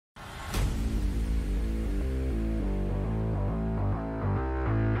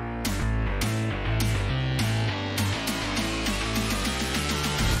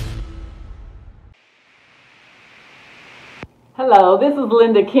Hello, this is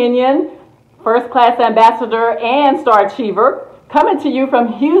Linda Kenyon, First Class Ambassador and Star Achiever, coming to you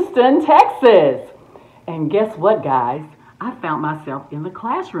from Houston, Texas. And guess what, guys? I found myself in the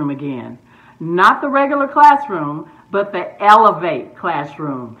classroom again. Not the regular classroom, but the Ellev8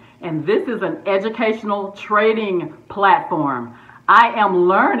 classroom. And this is an educational trading platform. I am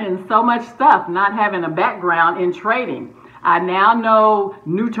learning so much stuff, not having a background in trading. I now know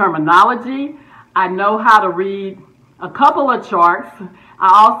new terminology. I know how to read a couple of charts. I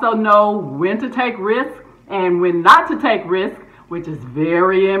also know when to take risk and when not to take risk, which is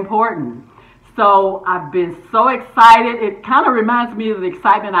very important. So I've been so excited. It kind of reminds me of the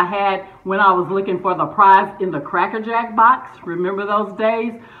excitement I had when I was looking for the prize in the Cracker Jack box. Remember those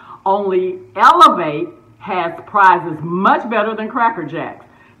days? Only Ellev8 has prizes much better than Cracker Jacks.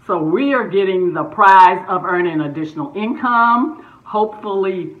 So we are getting the prize of earning additional income,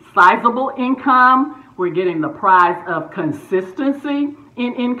 hopefully sizable income. We're getting the prize of consistency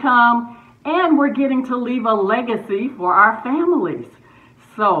in income, and we're getting to leave a legacy for our families.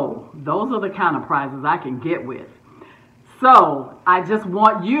 So those are the kind of prizes I can get with. So I just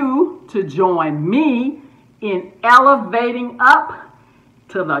want you to join me in elevating up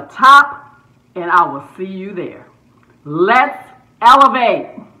to the top, and I will see you there. Let's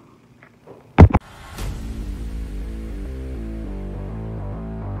elevate.